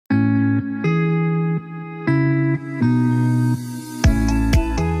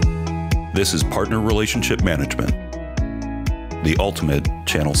This is Partner Relationship Management, the ultimate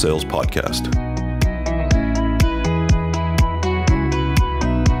channel sales podcast.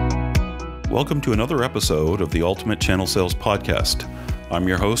 Welcome to another episode of the Ultimate Channel Sales Podcast. I'm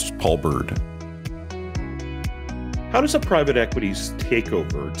your host, Paul Bird. How does a private equity's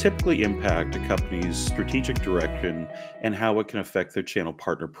takeover typically impact a company's strategic direction and how it can affect their channel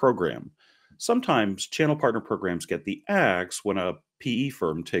partner program? Sometimes channel partner programs get the axe when a PE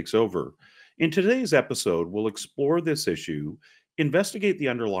firm takes over. In today's episode, we'll explore this issue, investigate the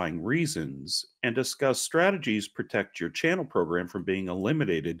underlying reasons, and discuss strategies to protect your channel program from being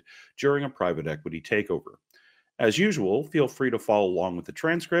eliminated during a private equity takeover. As usual, feel free to follow along with the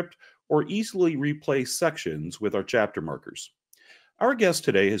transcript or easily replay sections with our chapter markers. Our guest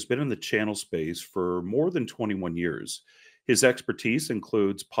today has been in the channel space for more than 21 years. His expertise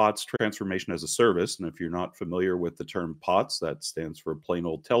includes POTS transformation as a service, and if you're not familiar with the term POTS, that stands for plain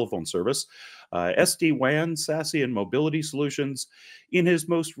old telephone service, SD-WAN, SASE, and mobility solutions. In his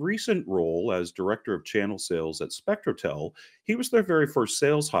most recent role as Director of Channel Sales at Spectrotel, he was their very first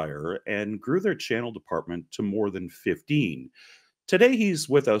sales hire and grew their channel department to more than 15. Today, he's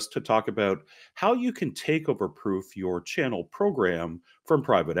with us to talk about how you can takeover-proof your channel program from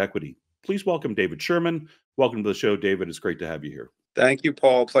private equity. Please welcome David Sherman. Welcome to the show, David. It's great to have you here. Thank you,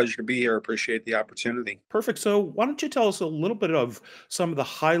 Paul. Pleasure to be here. Appreciate the opportunity. Perfect. So why don't you tell us a little bit of some of the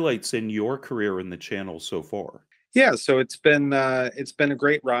highlights in your career in the channel so far? Yeah, so it's been a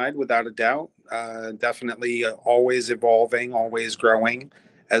great ride, without a doubt. Definitely always evolving, always growing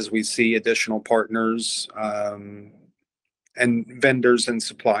as we see additional partners and vendors and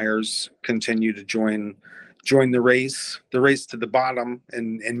suppliers continue to join the race to the bottom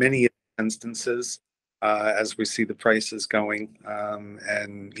in many instances. As we see the prices going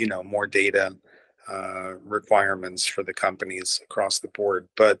and more data requirements for the companies across the board.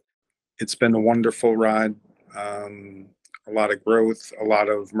 But it's been a wonderful ride, a lot of growth, a lot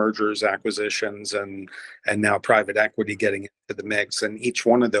of mergers, acquisitions, and now private equity getting into the mix. And each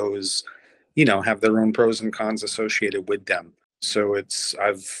one of those, have their own pros and cons associated with them. So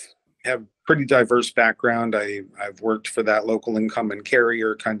I've have pretty diverse background. I've worked for that local incumbent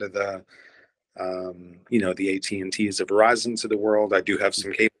carrier, kind of the the AT&Ts of Verizon's of the world. I do have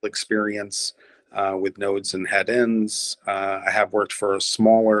some cable experience with nodes and head ends. I have worked for a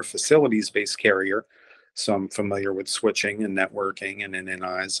smaller facilities-based carrier, so I'm familiar with switching and networking and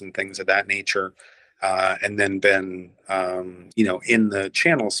NNIs and things of that nature. And then been, in the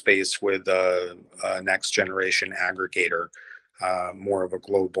channel space with a next generation aggregator, more of a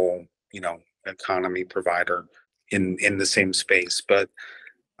global, economy provider in the same space. But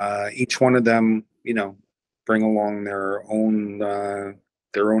each one of them, bring along their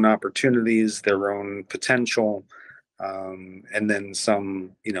own opportunities, their own potential, and then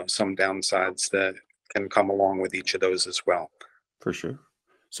some downsides that can come along with each of those as well. For sure.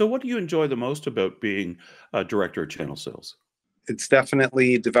 So what do you enjoy the most about being a director of channel sales? It's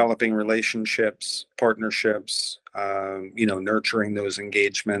definitely developing relationships, partnerships, nurturing those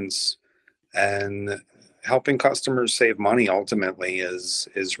engagements, and helping customers save money ultimately is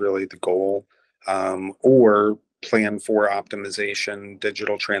really the goal, or plan for optimization,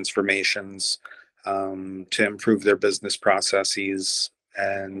 digital transformations, to improve their business processes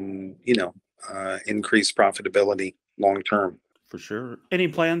and, increase profitability long term. For sure. Any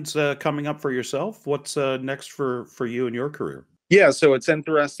plans coming up for yourself? What's next for you in your career? Yeah, so it's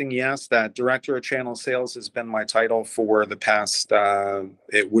interesting. Yes, that Director of Channel Sales has been my title for the past,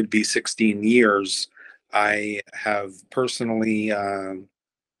 it would be 16 years. I have personally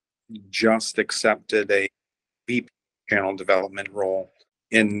just accepted a VP channel development role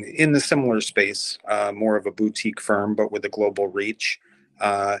in the similar space, more of a boutique firm, but with a global reach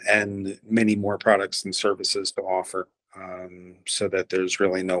and many more products and services to offer, so that there's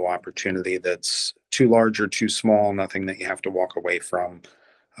really no opportunity that's too large or too small, nothing that you have to walk away from,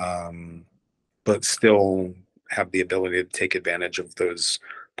 but still have the ability to take advantage of those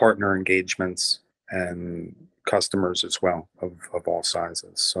partner engagements and customers as well of all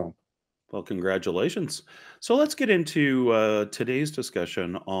sizes. So, well, congratulations. So let's get into today's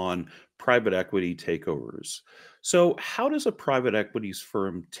discussion on private equity takeovers. So how does a private equities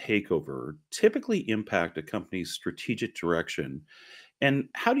firm takeover typically impact a company's strategic direction? And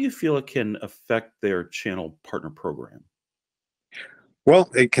how do you feel it can affect their channel partner program? well,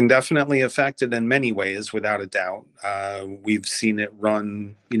 it can definitely affect it in many ways, without a doubt. We've seen it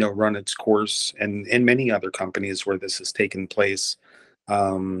run its course, and in many other companies where this has taken place,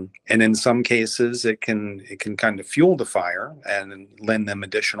 And in some cases, it can kind of fuel the fire and lend them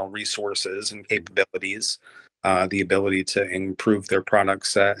additional resources and capabilities, the ability to improve their product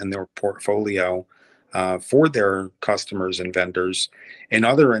set and their portfolio for their customers and vendors. In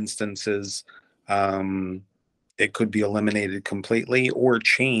other instances, um, it could be eliminated completely or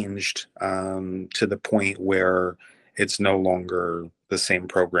changed to the point where it's no longer the same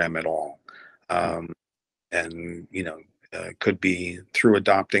program at all. Um, and it could be through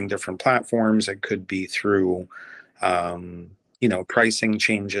adopting different platforms. It could be through pricing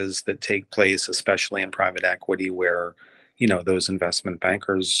changes that take place, especially in private equity, where those investment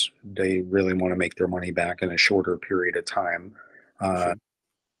bankers, they really want to make their money back in a shorter period of time. uh,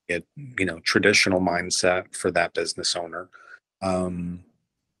 Sure. Traditional mindset for that business owner. um,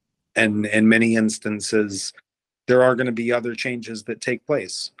 and in many instances, there are going to be other changes that take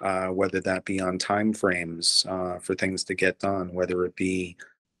place, whether that be on time frames for things to get done, whether it be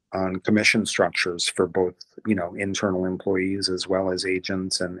on commission structures for both internal employees as well as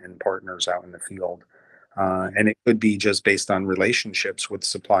agents and partners out in the field. Mhm. And it could be just based on relationships with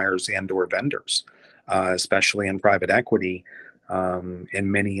suppliers and or vendors, especially in private equity.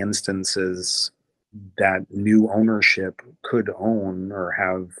 In many instances, that new ownership could own or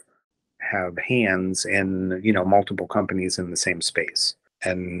have hands in multiple companies in the same space.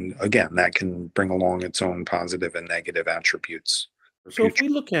 And again, that can bring along its own positive and negative attributes for So if future.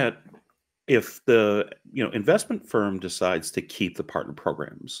 we look at if the investment firm decides to keep the partner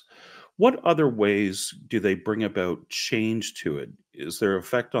programs, what other ways do they bring about change to it? Is there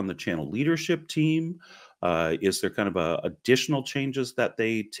effect on the channel leadership team? Is there kind of additional changes that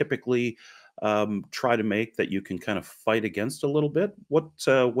they typically try to make that you can kind of fight against a little bit? What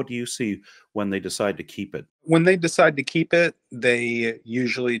do you see when they decide to keep it? When they decide to keep it, they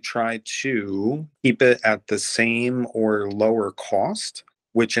usually try to keep it at the same or lower cost,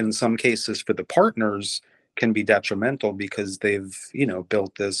 which in some cases for the partners can be detrimental because they've,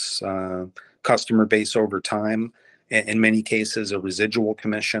 built this customer base over time. In many cases, a residual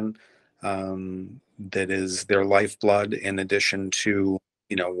commission that is their lifeblood, in addition to,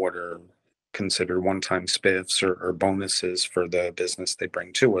 what are considered one-time spiffs or bonuses for the business they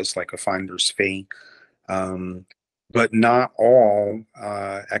bring to us, like a finder's fee. um, but not all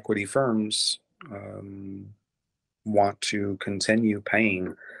equity firms um, want to continue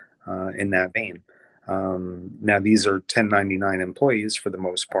paying in that vein. Now, these are 1099 employees for the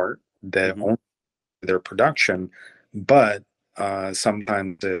most part that Hmm. own their production, but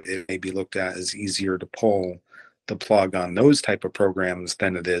sometimes it may be looked at as easier to pull the plug on those type of programs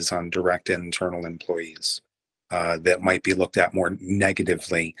than it is on direct internal employees that might be looked at more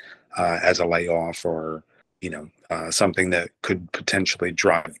negatively as a layoff, or something that could potentially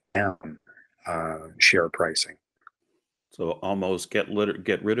drive down share pricing. So almost get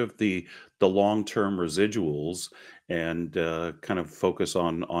rid of the long term residuals and kind of focus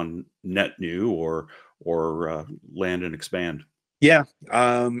on net new or land and expand. Yeah.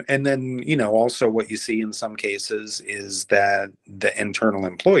 And then, also what you see in some cases is that the internal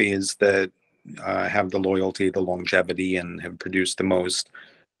employees that have the loyalty, the longevity, and have produced the most,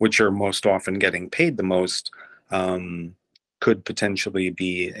 which are most often getting paid the most, um, could potentially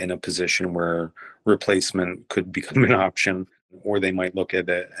be in a position where replacement could become an option, or they might look at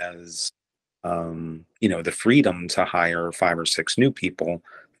it as, the freedom to hire five or six new people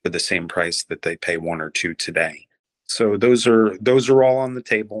for the same price that they pay one or two today. So those are all on the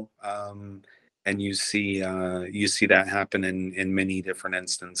table, and you see that happen in many different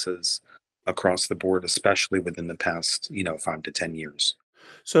instances across the board, especially within the past 5 to 10 years.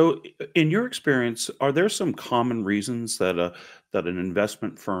 So, in your experience, are there some common reasons that an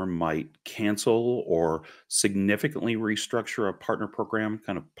investment firm might cancel or significantly restructure a partner program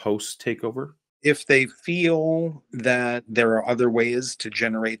kind of post takeover? If they feel that there are other ways to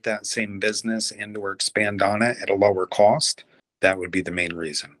generate that same business and or expand on it at a lower cost, that would be the main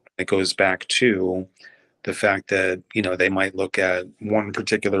reason. It goes back to the fact that they might look at one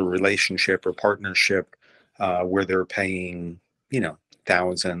particular relationship or partnership where they're paying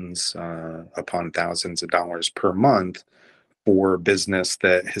thousands upon thousands of dollars per month for business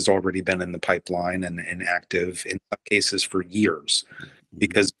that has already been in the pipeline and active in some cases for years, Mhm.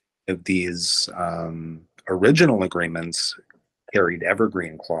 because of these original agreements carried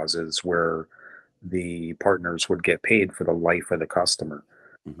evergreen clauses where the partners would get paid for the life of the customer.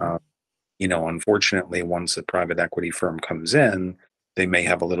 Mhm. Uh, Unfortunately, once a private equity firm comes in, they may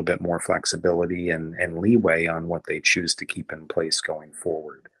have a little bit more flexibility and leeway on what they choose to keep in place going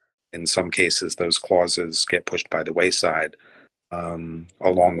forward. In some cases, those clauses get pushed by the wayside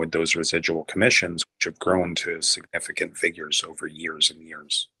along with those residual commissions, which have grown to significant figures over years and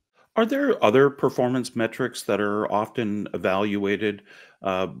years. Are there other performance metrics that are often evaluated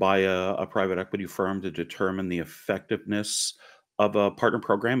by a private equity firm to determine the effectiveness of a partner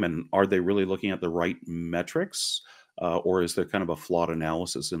program? And are they really looking at the right metrics? Or is there kind of a flawed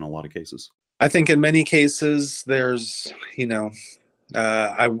analysis in a lot of cases? I think in many cases, there's,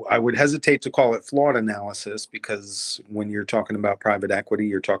 I would hesitate to call it flawed analysis, because when you're talking about private equity,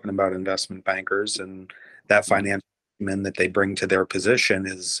 you're talking about investment bankers, and that Mhm. financial acumen that they bring to their position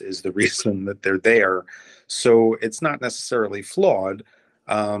is the reason that they're there. So it's not necessarily flawed,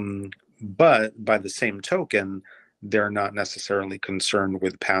 um, but by the same token, they're not necessarily concerned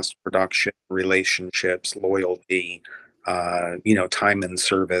with past production, relationships, loyalty, time and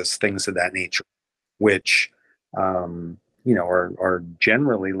service, things of that nature, which are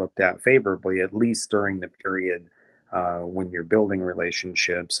generally looked at favorably, at least during the period when you're building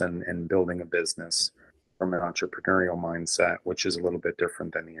relationships and building a business from an entrepreneurial mindset, which is a little bit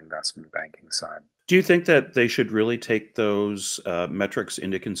different than the investment banking side. Do you think that they should really take those metrics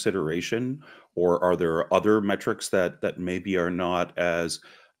into consideration, or are there other metrics that maybe are not as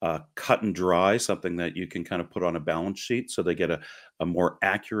cut and dry, something that you can kind of put on a balance sheet so they get a more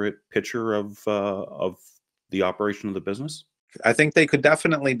accurate picture of the operation of the business? I think they could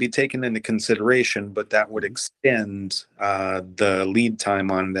definitely be taken into consideration, but that would Mhm. extend the lead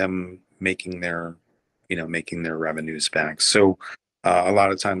time on them making their revenues back. So a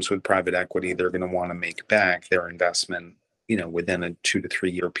lot of times with private equity, they're going to want to make back their investment, within a 2 to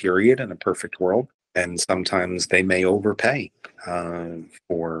 3 year period in a perfect world. And sometimes they may overpay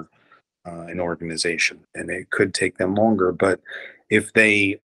for an organization, and it could take them longer. But if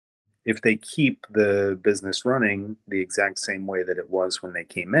they keep the business running the exact same way that it was when they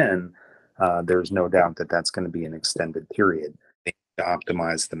came in, there's no doubt that that's going to be an extended period. They need to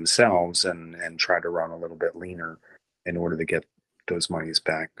optimize themselves and try to run a little bit leaner in order to get those monies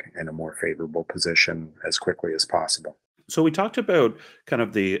back in a more favorable position as quickly as possible. So we talked about kind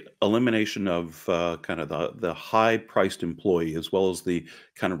of the elimination of kind of the high priced employee as well as the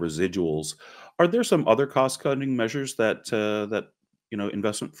kind of residuals. Are there some other cost cutting measures that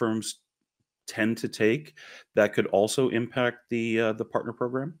investment firms tend to take that could also impact the partner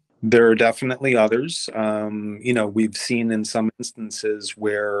program? There are definitely others. We've seen in some instances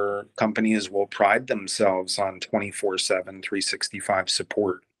where companies will pride themselves on 24/7, 365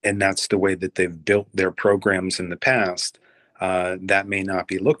 support, and that's the way that they've built their programs in the past. That may not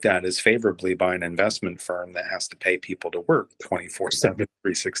be looked at as favorably by an investment firm that has to pay people to work 24/7,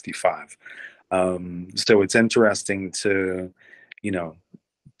 365. So it's interesting you know,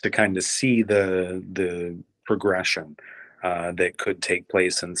 to kind of see the progression that could take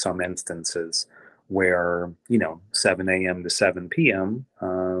place in some instances where 7 a.m. to 7 p.m.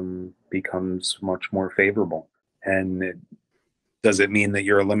 Becomes much more favorable. And does it mean that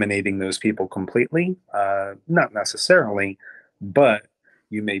you're eliminating those people completely? Not necessarily, but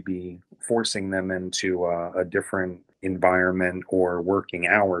you may be forcing them into a different environment or working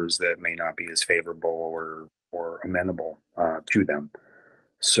hours that may not be as favorable or amenable to them.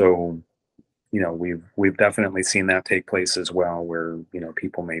 So we've definitely seen that take place as well, where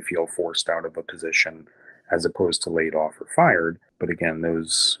people may feel forced out of a position as opposed to laid off or fired. But again,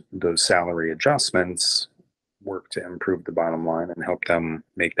 those salary adjustments work to improve the bottom line and help them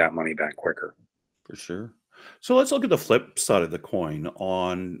make that money back quicker. For sure. So let's look at the flip side of the coin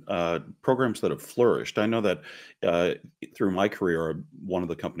on programs that have flourished. I know that uh, through my career, one of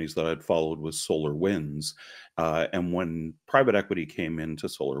the companies that I'd followed was Solar Winds. And when private equity came into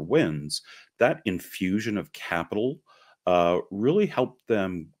Solar Winds, that infusion of capital really helped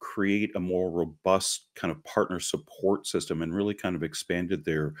them create a more robust kind of partner support system and really kind of expanded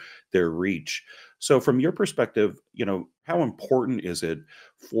their reach. So, from your perspective, how important is it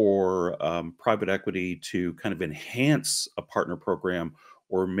for private equity to kind of enhance a partner program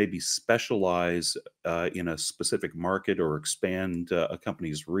or maybe specialize in a specific market or expand a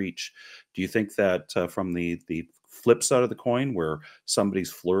company's reach? Do you think that from the flip side of the coin, where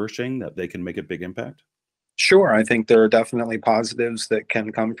somebody's flourishing, that they can make a big impact? Sure, I think there are definitely positives that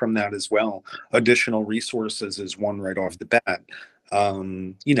can come from that as well. Additional resources is one right off the bat.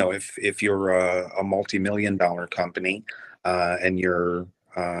 If you're a multi-million dollar company and you're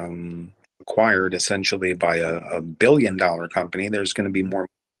acquired essentially by a billion dollar company, there's going to be more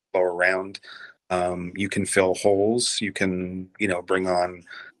flow around. You can fill holes. You can, bring on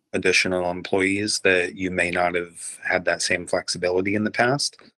additional employees that you may not have had that same flexibility in the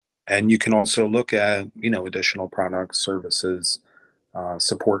past. And you can also look at, additional products, services,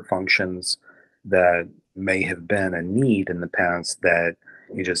 support functions that may have been a need in the past that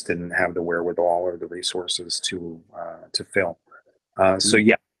you just didn't have the wherewithal or the resources to fill. So Mm,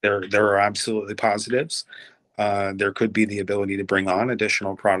 yeah, there are absolutely positives. There could be the ability to bring on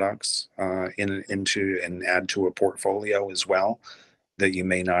additional products into and add to a portfolio as well that you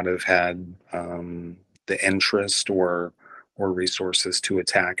may not have had the interest or resources to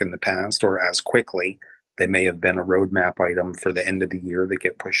attack in the past or as quickly. They may have been a roadmap item for the end of the year that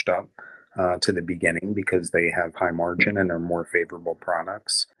get pushed up to the beginning because they have high margin and are more favorable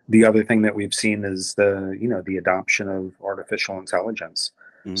products. The other thing that we've seen is the adoption of artificial intelligence.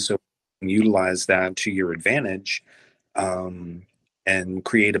 mm. So utilize that to your advantage um, and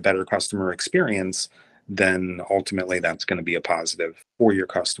create a better customer experience, then ultimately that's going to be a positive for your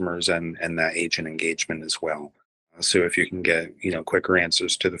customers and that agent engagement as well. So if you can get quicker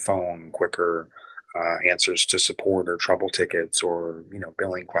answers to the phone, quicker answers to support or trouble tickets or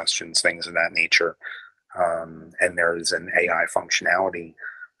billing questions, things of that nature, and there's an AI functionality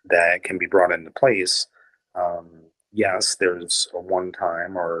that can be brought into place. Um, yes, there's a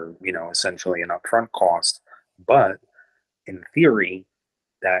one-time or essentially an upfront cost, but in theory,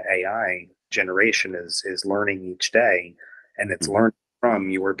 that AI generation is learning each day, and it's Mhm. learning from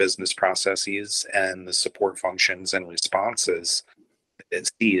your business processes and the support functions and responses that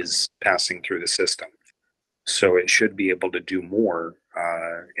it sees passing through the system. So it should be able to do more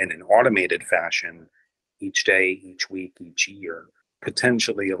in an automated fashion each day, each week, each year,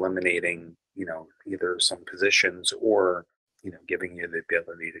 potentially eliminating, either some positions or, giving you the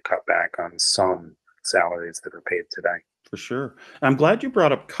ability to cut back on some salaries that are paid today. For sure. I'm glad you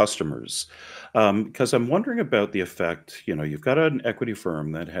brought up customers, because I'm wondering about the effect. You've got an equity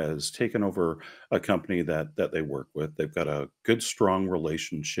firm that has taken over a company that they work with. They've got a good, strong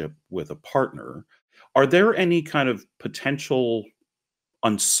relationship with a partner. Are there any kind of potential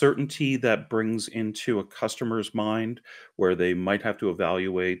uncertainty that brings into a customer's mind where they might have to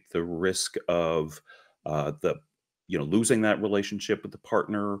evaluate the risk of the losing that relationship with the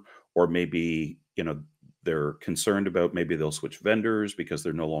partner, or maybe they're concerned about maybe they'll switch vendors because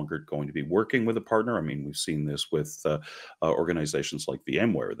they're no longer going to be working with a partner. I mean, we've seen this with organizations like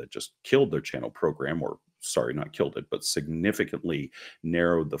VMware that just killed their channel program, or sorry, not killed it, but significantly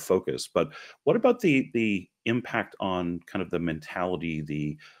narrowed the focus. But what about the impact on kind of the mentality,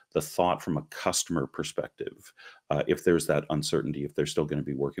 the thought from a customer perspective, if there's that uncertainty, if they're still going to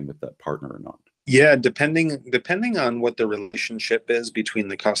be working with that partner or not? Yeah, depending on what the relationship is between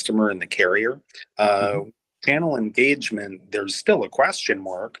the customer and the carrier, uh, Hmm. channel engagement, there's still a question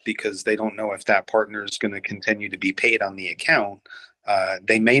mark because they don't know if that partner is going to continue to be paid on the account.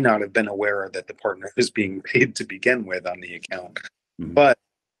 They may not have been aware that the partner is being paid to begin with on the account, Hmm. but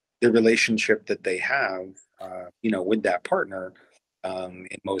the relationship that they have, with that partner, in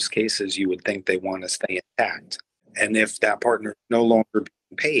most cases, you would think they want to stay intact. And if that partner is no longer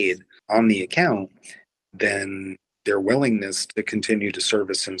being paid on the account, then their willingness to continue to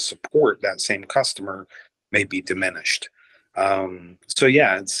service and support that same customer may be diminished. So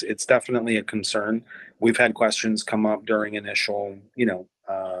yeah, it's definitely a concern. We've had questions come up during initial,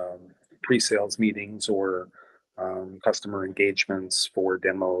 pre-sales meetings or customer engagements for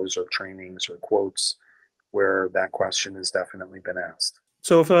demos or trainings or quotes where that question has definitely been asked.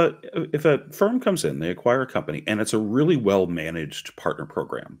 So if a firm comes in, they acquire a company, and it's a really well managed partner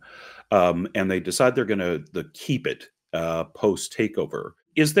program, and they decide they're going to keep it post takeover.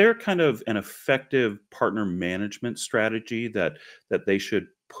 Is there kind of an effective partner management strategy that they should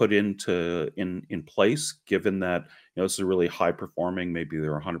put in place, given that this is a really high performing, maybe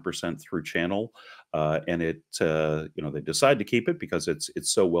they're 100% through channel, and they decide to keep it because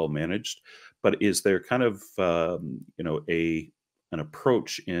it's so well managed. But is there kind of a an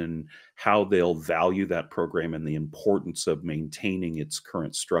approach in how they'll value that program and the importance of maintaining its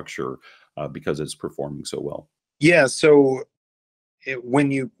current structure because it's performing so well? Yeah, so when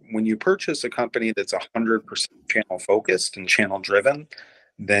you purchase a company that's 100% channel focused and channel driven,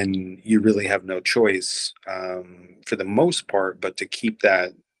 then you really have no choice for the most part, but to keep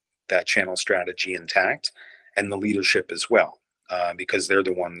that channel strategy intact and the leadership as well, because they're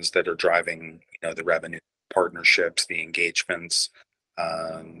the ones that are driving the revenue, partnerships, the engagements,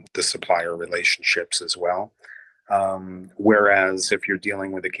 the supplier relationships as well. Whereas if you're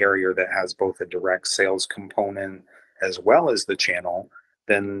dealing with a carrier that has both a direct sales component as well as the channel,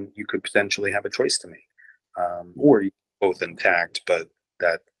 then you could potentially have a choice to make, or you both intact, but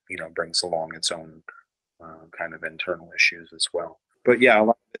that brings along its own kind of internal issues as well. But yeah, a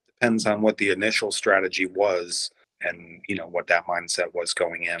lot of it depends on what the initial strategy was, and what that mindset was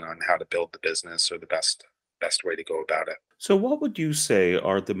going in on how to build the business or the best best way to go about it. So, what would you say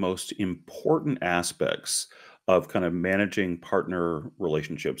are the most important aspects of kind of managing partner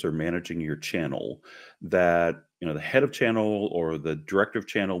relationships or managing your channel that the head of channel or the director of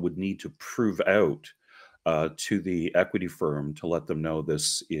channel would need to prove out to the equity firm to let them know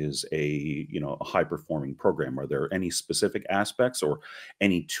this is a high performing program? Are there any specific aspects or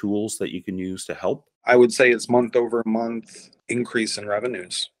any tools that you can use to help? I would say it's month over month increase in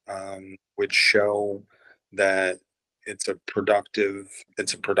revenues, which show that it's a productive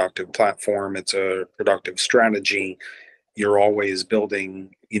platform, it's a productive strategy. You're always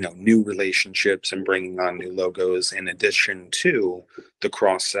building, new relationships and bringing on new logos in addition to the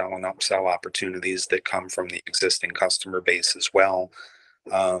cross sell and upsell opportunities that come from the existing customer base as well.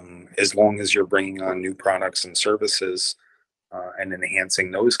 As long as you're bringing on new products and services, and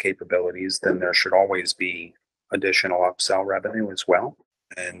enhancing those capabilities, then there should always be additional upsell revenue as well.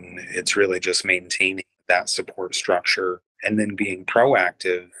 And it's really just maintaining that support structure and then being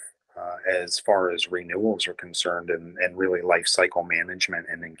proactive as far as renewals are concerned, and really life cycle management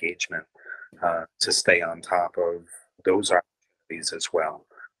and engagement to stay on top of those opportunities as well.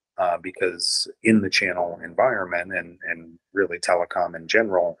 Because in the channel environment, and really telecom in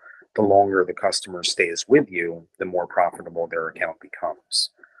general, the longer the customer stays with you, the more profitable their account becomes.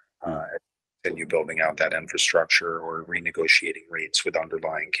 Mm. Continue building out that infrastructure or renegotiating rates with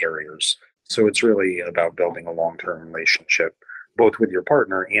underlying carriers. So it's really about building a long-term relationship, both with your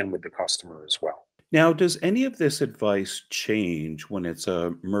partner and with the customer as well. Now, does any of this advice change when it's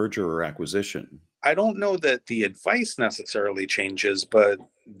a merger or acquisition? I don't know that the advice necessarily changes, but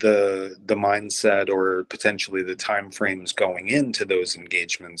the mindset or potentially the time frames going into those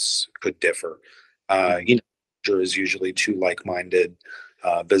engagements could differ. Mhm. There is usually two like-minded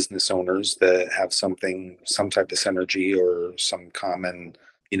business owners that have some type of synergy or some common,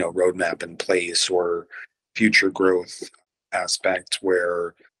 roadmap in place or future growth aspect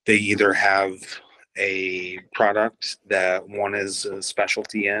where they either have a product that one is a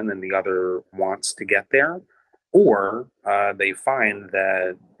specialty in and the other wants to get there, or they find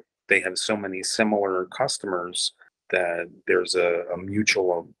that they have so many similar customers that there's a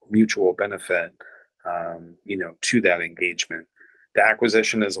mutual benefit, to that engagement. The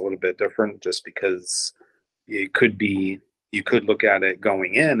acquisition is a little bit different, just because it could be you could look at it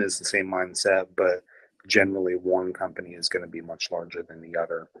going in as the same mindset, but generally one company is going to be much larger than the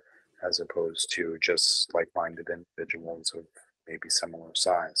other, as opposed to just like-minded individuals of maybe similar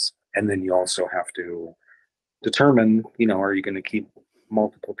size. And then you also have to determine, are you going to keep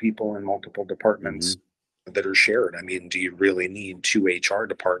multiple people in multiple departments Mhm. that are shared? I mean, do you really need two HR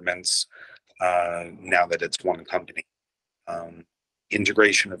departments now that it's one company? Um,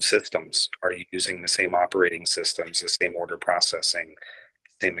 Integration of systems. Are you using the same operating systems, the same order processing,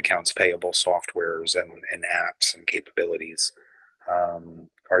 same accounts payable softwares and apps and capabilities?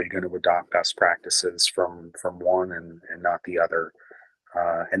 Are you going to adopt best practices from one and not the other?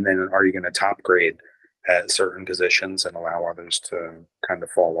 And then are you going to top grade at certain positions and allow others to kind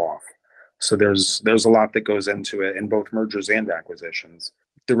of fall off? So there's a lot that goes into it in both mergers and acquisitions.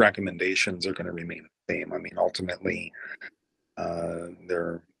 The recommendations are going to remain the same. I mean, ultimately,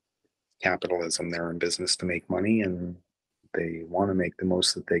 they're capitalism. They're in business to make money, and they want to make the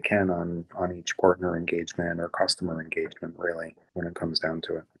most that they can on each partner engagement or customer engagement. Really, when it comes down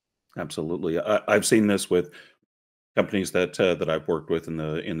to it. Absolutely. I've seen this with companies that I've worked with in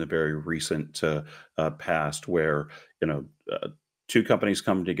the very recent past, where you know uh, two companies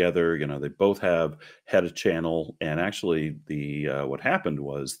come together. They both have head of channel, and actually, the what happened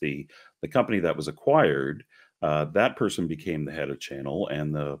was the company that was acquired, that person became the head of channel,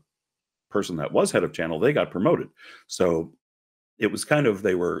 and the person that was head of channel, they got promoted. So it was kind of,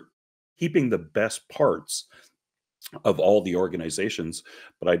 they were keeping the best parts of all the organizations.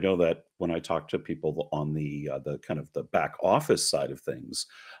 But I know that when I talk to people on the kind of the back office side of things,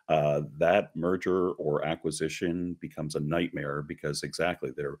 that merger or acquisition becomes a nightmare, because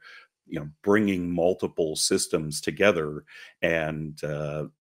exactly, they're bringing multiple systems together, and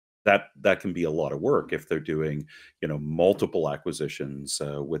that can be a lot of work if they're doing multiple acquisitions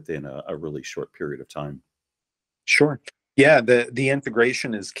within a really short period of time. Sure. Yeah, the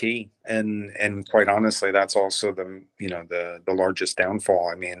integration is key, and quite honestly, that's also the largest downfall.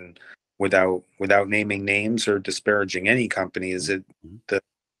 I mean, without naming names or disparaging any companies, Mhm. the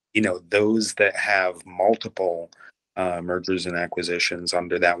those that have multiple mergers and acquisitions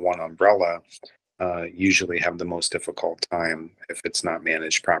under that one umbrella usually have the most difficult time if it's not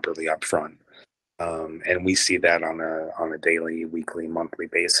managed properly upfront. And we see that on a daily, weekly, monthly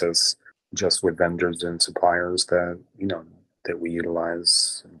basis, just with vendors and suppliers that we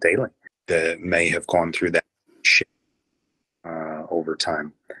utilize daily, that may have gone through that over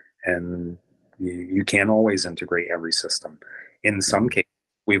time. And you can't always integrate every system. In some Mhm. cases,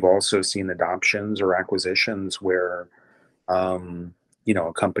 we've also seen adoptions or acquisitions where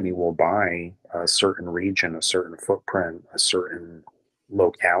a company will buy a certain region, a certain footprint, a certain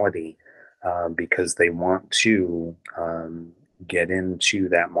locality because they want to get into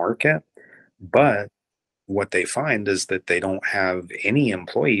that market. But what they find is that they don't have any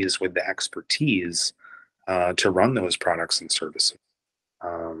employees with the expertise to run those products and services.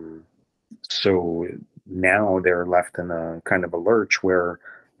 Um, so now they're left in a kind of a lurch where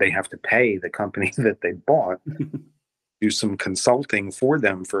they have to pay the company that they bought, do some consulting for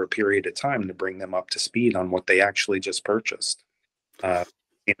them for a period of time to bring them up to speed on what they actually just purchased. And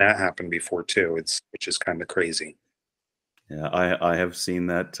that happened before too. Which is kind of crazy. Yeah, I have seen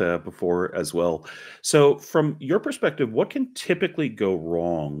that before as well. So, from your perspective, what can typically go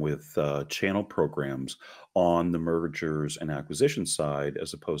wrong with channel programs on the mergers and acquisition side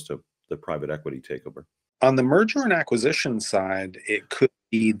as opposed to the private equity takeover? On the merger and acquisition side, it could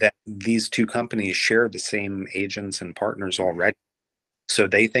be that these two companies share the same agents and partners already. So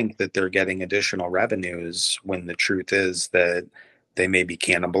they think that they're getting additional revenues when the truth is that they may be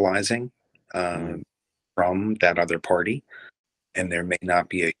cannibalizing uh, Mm, from that other party, and there may not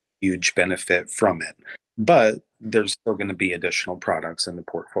be a huge benefit from it. But there's still going to be additional products in the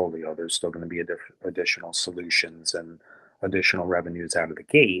portfolio. There's still going to be additional solutions and additional revenues out of the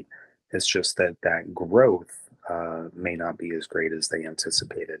gate. It's just that that growth may not be as great as they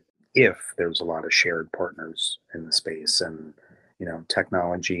anticipated if there's a lot of shared partners in the space. And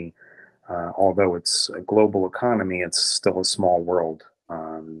technology, although it's a global economy, it's still a small world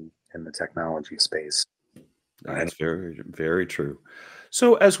in the technology space. And that's very, very true.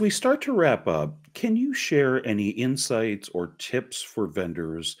 So, as we start to wrap up, can you share any insights or tips for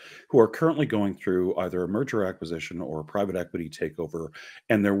vendors who are currently going through either a merger acquisition or a private equity takeover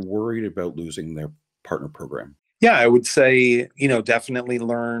and they're worried about losing their partner program? yeah, I would say, definitely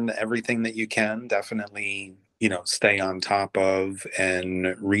learn everything that you can. Definitely, stay on top of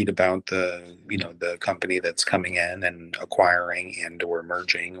and read about the company that's coming in and acquiring and or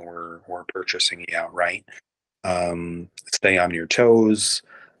merging or purchasing you outright. Stay on your toes.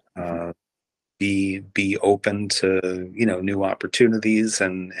 Mhm. Uh, be open to new opportunities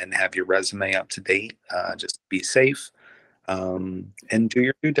and have your resume up to date. Just be safe and do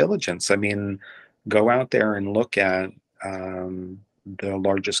your due diligence. I mean, go out there and look at the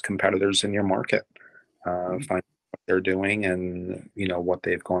largest competitors in your market. Mhm. Find what they're doing and what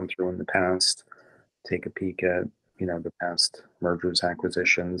they've gone through in the past. Take a peek at the past mergers,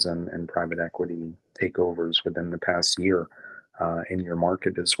 acquisitions, and private equity takeovers within the past year in your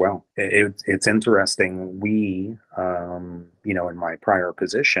market as well. It's interesting. In my prior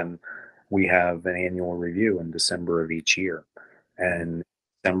position, we have an annual review in December of each year. Mhm. And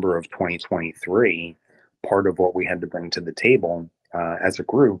December of 2023, part of what we had to bring to the table as a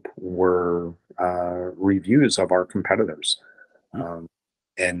group were reviews of our competitors. Mm, Um,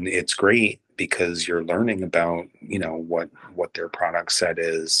 and it's great because you're learning about what their product set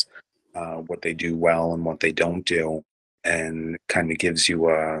is, what they do well and what they don't do, and kind of gives you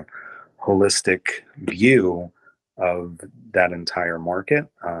a holistic view of that entire market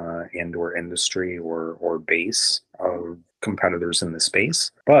and or industry or base of competitors in the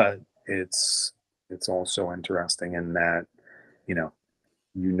space. But it's also interesting in that you know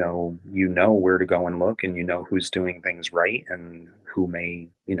you know where to go and look, and who's doing things right and who may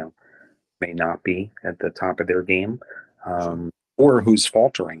not be at the top of their game, sure. or who's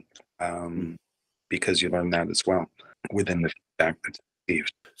faltering, Mm. because you learn that as well within the feedback that's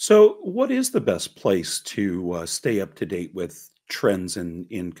received. So, what is the best place to stay up to date with trends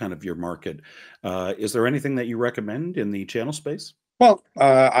in kind of your market? Is there anything that you recommend in the channel space? Well,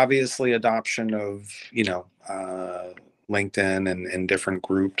 obviously, adoption of LinkedIn and different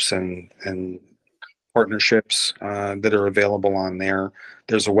groups and partnerships that are available on there.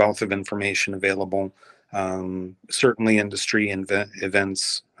 There's a wealth of information available. Certainly, industry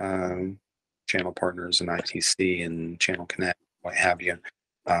events, channel partners, and ITC and Channel Connect, what have you.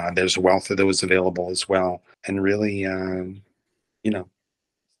 There's a wealth of those available as well, and really, you know,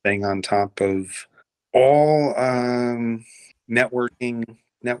 staying on top of all networking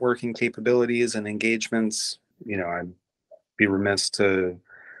networking capabilities and engagements. I'd be remiss to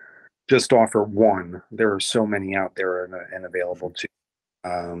just offer one. There are so many out there and available to,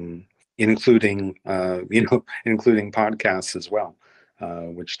 including including podcasts as well,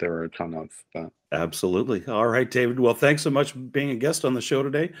 which there are a ton of. But Absolutely. All right, David. Well, thanks so much for being a guest on the show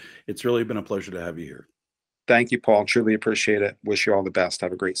today. It's really been a pleasure to have you here. thank you, Paul. Truly appreciate it. Wish you all the best.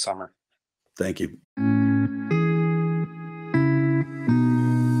 Have a great summer. Thank you.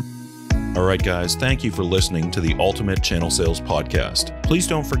 All right, guys, thank you for listening to the Ultimate Channel Sales Podcast. Please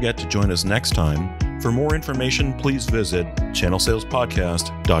don't forget to join us next time. For more information, please visit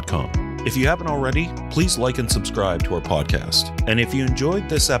channelsalespodcast.com. If you haven't already, please like and subscribe to our podcast. And if you enjoyed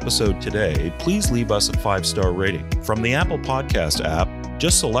this episode today, please leave us a 5-star rating. From the Apple Podcast app,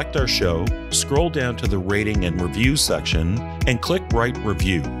 just select our show, scroll down to the rating and review section, and click Write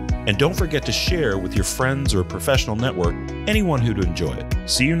Review. And don't forget to share with your friends or professional network anyone who'd enjoy it.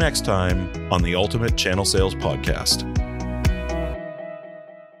 See you next time on the Ultimate Channel Sales Podcast.